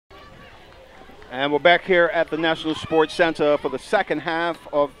And we're back here at the National Sports Center for the second half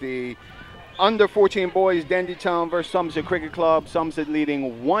of the under 14 boys Dandytown versus Somerset Cricket Club. Somerset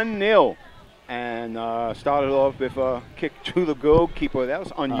leading 1-0. And started off with a kick to the goalkeeper. That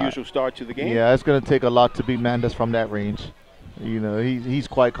was an unusual start to the game. Yeah, it's going to take a lot to beat Mendes from that range. You know, he's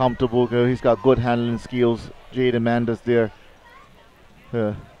quite comfortable. He's got good handling skills. Jaden Mendes there.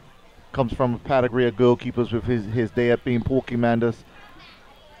 Comes from a pedigree of goalkeepers with his day at being Porky Mendes.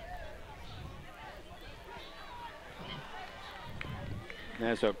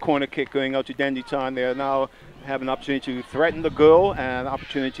 There's a corner kick going out to Dandytown. They now have an opportunity to threaten the goal, and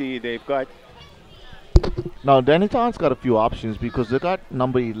opportunity they've got. Now, Dandytown's got a few options because they got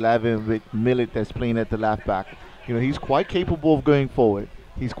number 11 with Millet that's playing at the left back. You know, he's quite capable of going forward.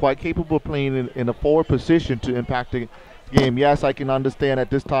 He's quite capable of playing in a forward position to impact the game. Yes, I can understand at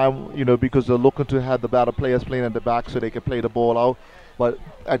this time, you know, because they're looking to have the better players playing at the back so they can play the ball out. But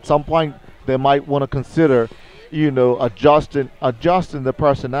at some point, they might want to consider, you know, adjusting the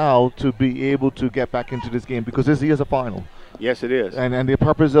personnel to be able to get back into this game because this is a final. Yes, it is. And the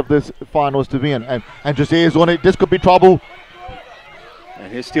purpose of this final is to win. And Jose is on it. This could be trouble.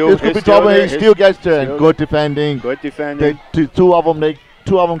 And this could be trouble. He still gets there. And good defending. Good defending. Two of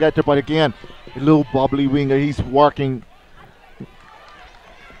them get there. But again, a little bubbly winger. He's working.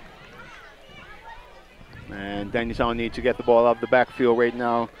 And Dandytown need to get the ball out of the backfield right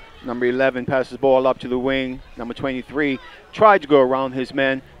now. Number 11 passes the ball up to the wing. Number 23 tried to go around his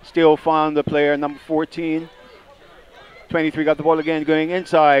men. Still found the player. Number 14. 23 got the ball again going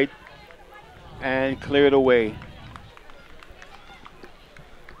inside and cleared away.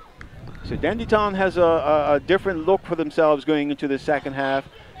 So Dandytown has a different look for themselves going into the second half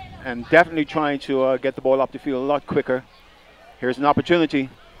and definitely trying to get the ball up the field a lot quicker. Here's an opportunity.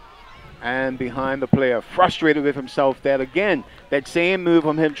 And behind the player, frustrated with himself that again, that same move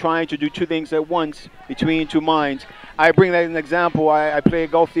from him trying to do two things at once between two minds. I bring that as an example. I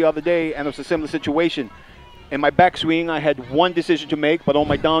played golf the other day and it was a similar situation. In my backswing, I had one decision to make, but on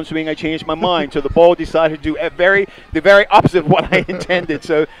my downswing, I changed my mind. So the ball decided to do the very opposite of what I intended.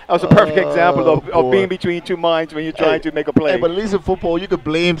 So that was a perfect example of being between two minds when you're trying to make a play. Hey, but at least in football, you could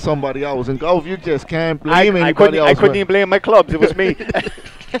blame somebody else. In golf, you just can't blame anybody else. I couldn't even blame my clubs. It was me.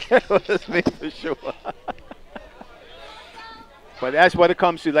 It was me for sure. But that's what it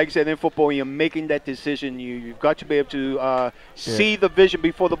comes to. Like I said, in football, when you're making that decision, you've got to be able to see the vision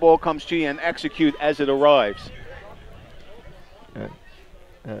before the ball comes to you and execute as it arrives.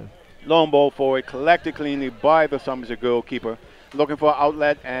 Long ball forward, collected cleanly by the Somerset goalkeeper. Looking for an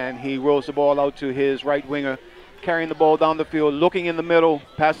outlet, and he rolls the ball out to his right winger, carrying the ball down the field, looking in the middle,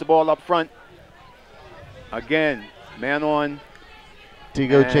 pass the ball up front. Again, man on.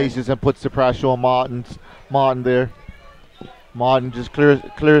 Tigo chases and puts the pressure on Martin there. Martin just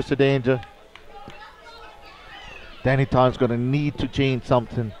clears the danger. Dandytown's going to need to change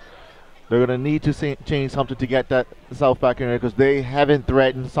something. They're going to need to change something to get that South back in there because they haven't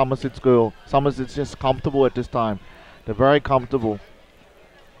threatened Somerset's goal. Somerset's just comfortable at this time. They're very comfortable.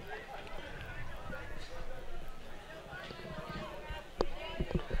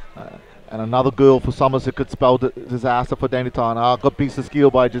 And another goal for Somerset could spell disaster for Dandytown. Good piece of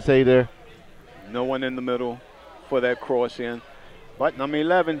skill by Jose there. No one in the middle for that cross in. But number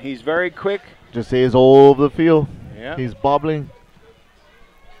 11, he's very quick. Jose is all over the field. Yeah. He's bubbling.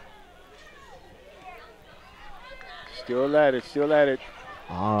 Still at it.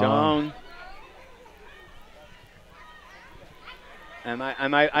 Down. And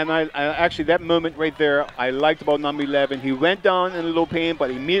I actually, that moment right there, I liked about number 11. He went down in a little pain,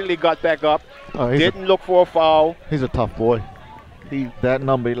 but immediately got back up. Didn't look for a foul. He's a tough boy. That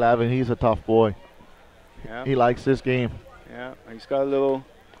number 11, he's a tough boy. Yeah. He likes this game. Yeah, he's got a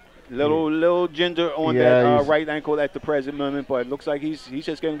little ginger on that right ankle at the present moment, but it looks like he's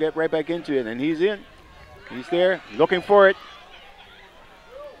just going to get right back into it, and he's in. He's there, looking for it.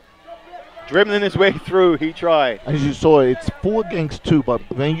 Dribbling his way through, he tried. As you saw, it's 4 against 2, but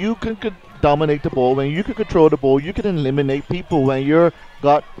when you can dominate the ball, when you can control the ball, you can eliminate people when you've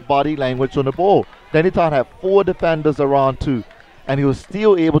got body language on the ball. Dandytown had 4 defenders around 2, and he was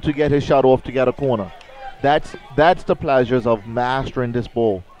still able to get his shot off to get a corner. That's the pleasures of mastering this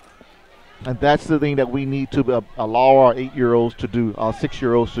ball. And that's the thing that we need to allow our 8-year-olds to do, our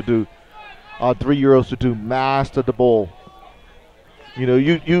 6-year-olds to do, our 3-year-olds to do, master the ball. You know,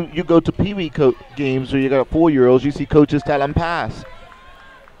 you go to Pee-wee games where you got 4-year-olds, you see coaches tell them pass.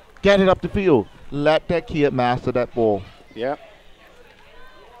 Get it up the field. Let that kid master that ball. Yep.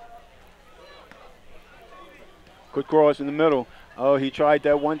 Good cross in the middle. Oh, he tried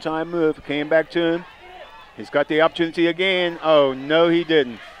that one-time move, came back to him. He's got the opportunity again. Oh, no, he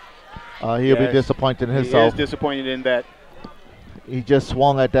didn't. He'll be Yes, disappointed in he is himself. disappointed in that. He just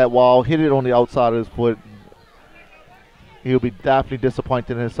swung at that wall, hit it on the outside of his foot. He'll be definitely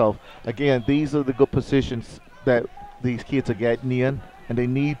disappointed in himself. Again, these are the good positions that these kids are getting in, and they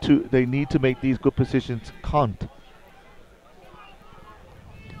need to make these good positions count.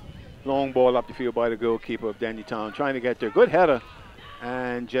 Long ball up the field by the goalkeeper of Dandytown, trying to get there. Good header,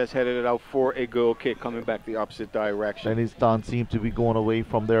 and just headed it out for a goal kick, coming back the opposite direction. Dandytown seems to be going away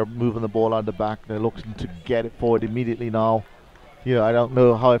from there, moving the ball on the back. They're looking to get it forward immediately now. Yeah, I don't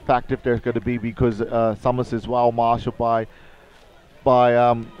know how effective they're going to be because Somerset is well marshaled by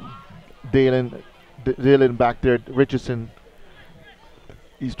Dylan back there. Richardson,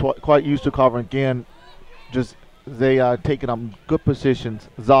 he's quite used to covering again. Just they are taking up good positions.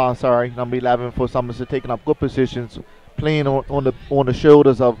 Number 11 for Somerset, taking up good positions, playing on the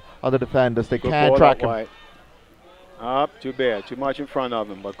shoulders of other defenders. They can't track him. Up, too bad, too much in front of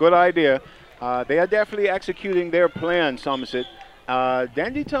him, but good idea. They are definitely executing their plan, Somerset.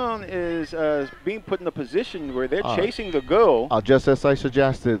 Dandytown is being put in a position where they're chasing the goal. Just as I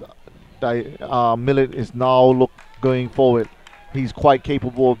suggested, Millett is now going forward. He's quite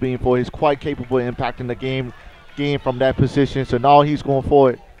capable of being forward. He's quite capable of impacting the game from that position. So now he's going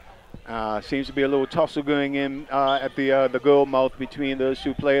forward. Seems to be a little tussle going in at the goal mouth between those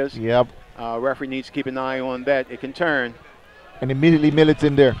two players. Yep. Referee needs to keep an eye on that. It can turn. And immediately Millett's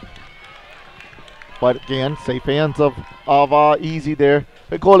in there. But again, safe hands of Easy there.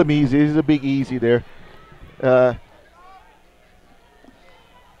 They call him Easy. He's a big Easy there.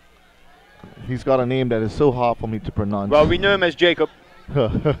 He's got a name that is so hard for me to pronounce. Well, we know him as Jacob,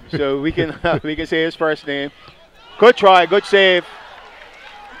 so we can say his first name. Good try, good save,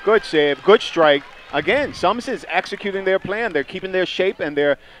 good strike. Again, Somerset is executing their plan. They're keeping their shape, and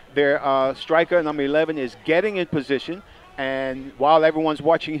their striker, number 11, is getting in position. And while everyone's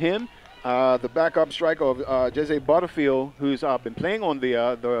watching him, the backup striker of Jose Butterfield, who's been playing on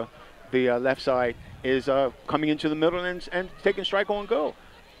the left side, is coming into the middle and taking strike on goal.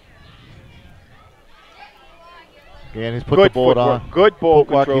 Again, he's put the ball on. Good ball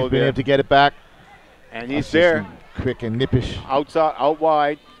control. He's been able to get it back. And he's there. Quick and nippish. Outside, out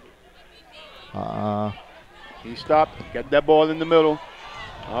wide. He stopped. Get that ball in the middle.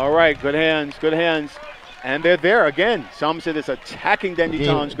 All right, good hands, good hands. And they're there again. Somerset is attacking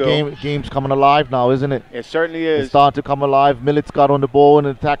Dandytown's goal. Game's coming alive now, isn't it? It certainly is. It's starting to come alive. Millett's got on the ball and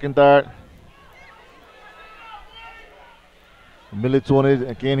attacking there. Millett's on it.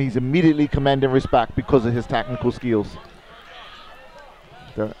 Again, he's immediately commanding respect because of his technical skills.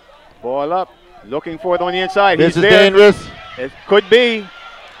 Ball up. Looking for it on the inside. This is dangerous. It could be.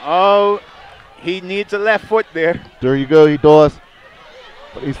 Oh, he needs a left foot there. There you go, he does.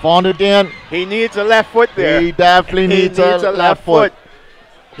 But he's found it again. He needs a left foot there. He definitely needs a left foot.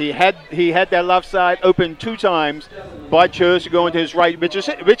 He had that left side open 2 times, but chose to go into his right, which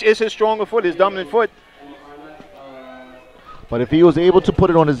is his stronger foot, his dominant foot. But if he was able to put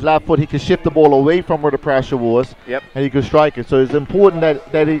it on his left foot, he could shift the ball away from where the pressure was. Yep. And he could strike it. So it's important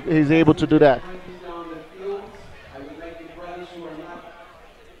that he's able to do that.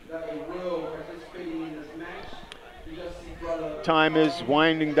 Time is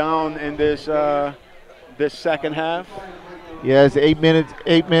winding down in this this second half. Yes, 8 minutes.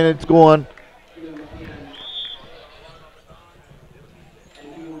 8 minutes going.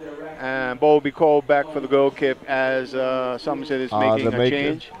 And ball will be called back for the goal kick as Somerset is making a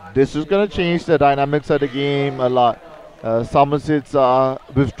change. This is going to change the dynamics of the game a lot. Somerset's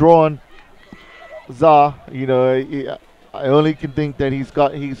withdrawn. You know, I only can think that he's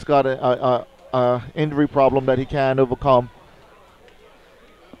got a injury problem that he can't overcome.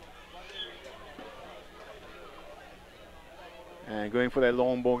 And going for that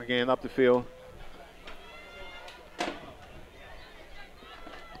long ball again up the field.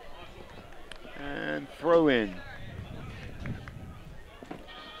 And throw in.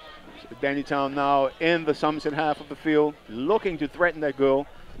 So Dandytown now in the Somerset half of the field, looking to threaten that goal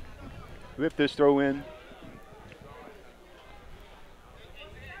with this throw in.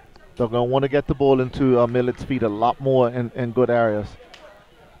 They're going to want to get the ball into Millett's feet a lot more in good areas.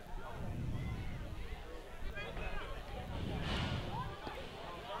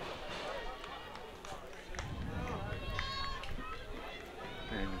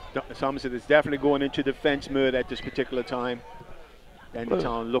 Somerset is definitely going into defense mode at this particular time.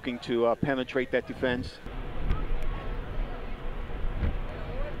 Dandytown looking to penetrate that defense.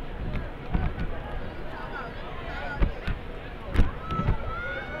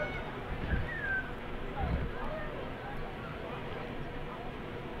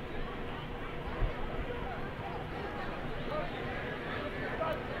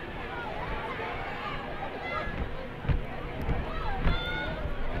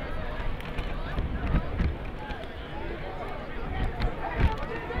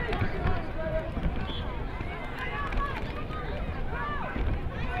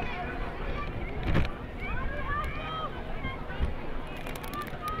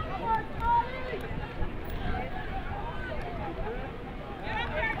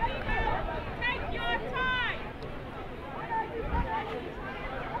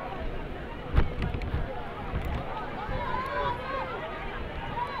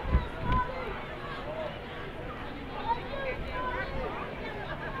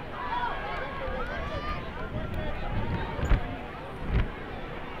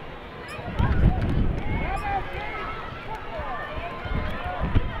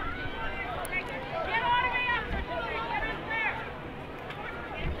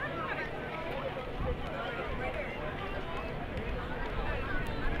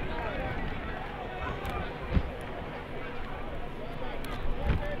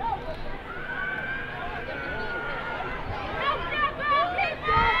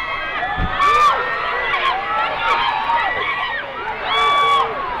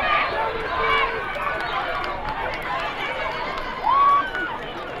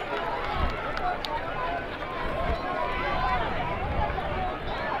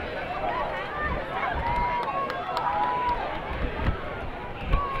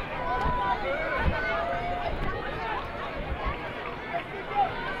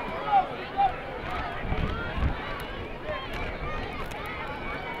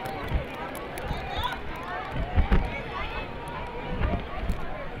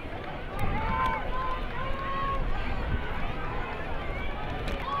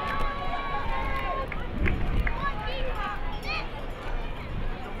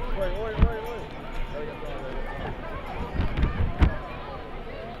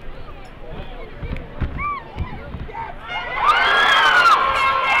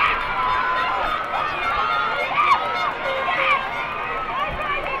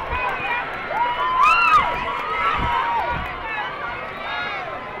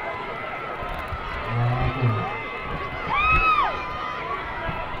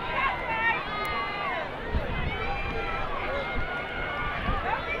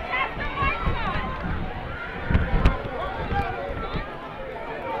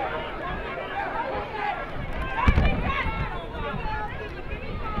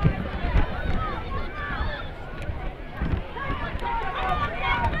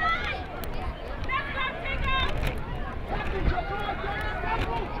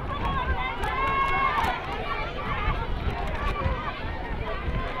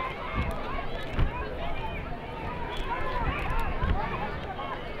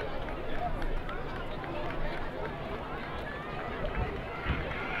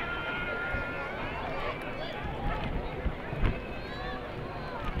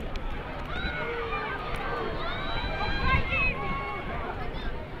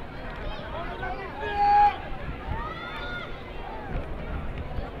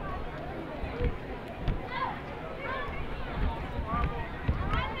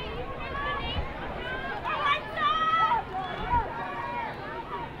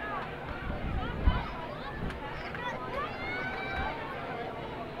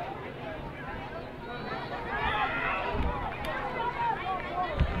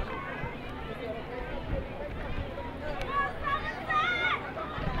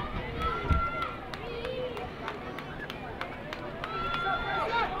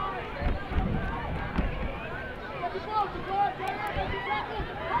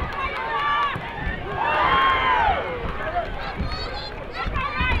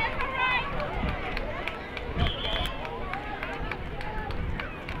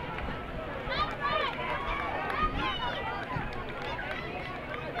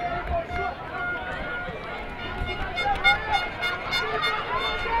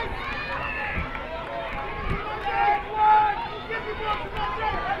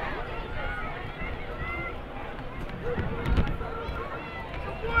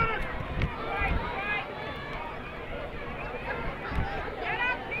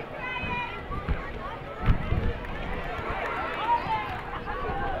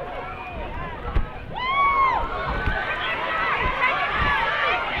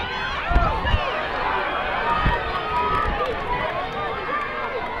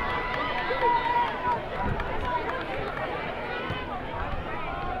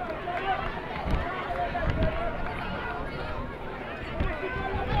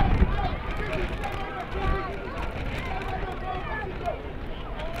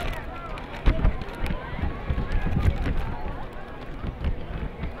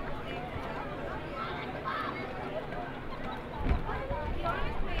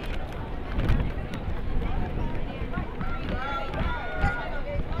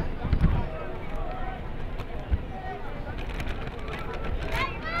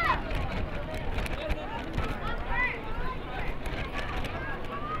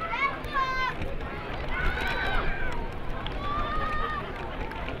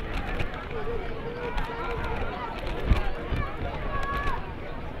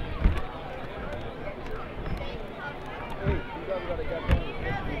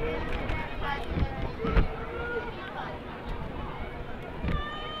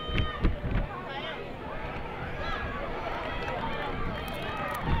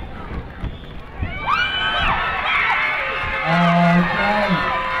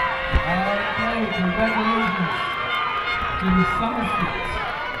 Congratulations to the Somerset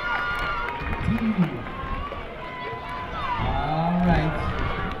team. All right.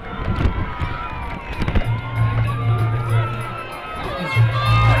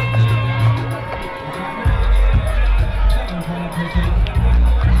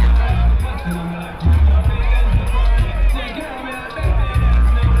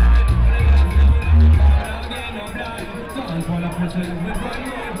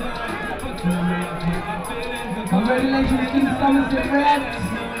 Congratulations to the Somerset Reds,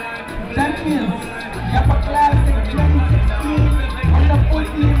 champions, Kappa class.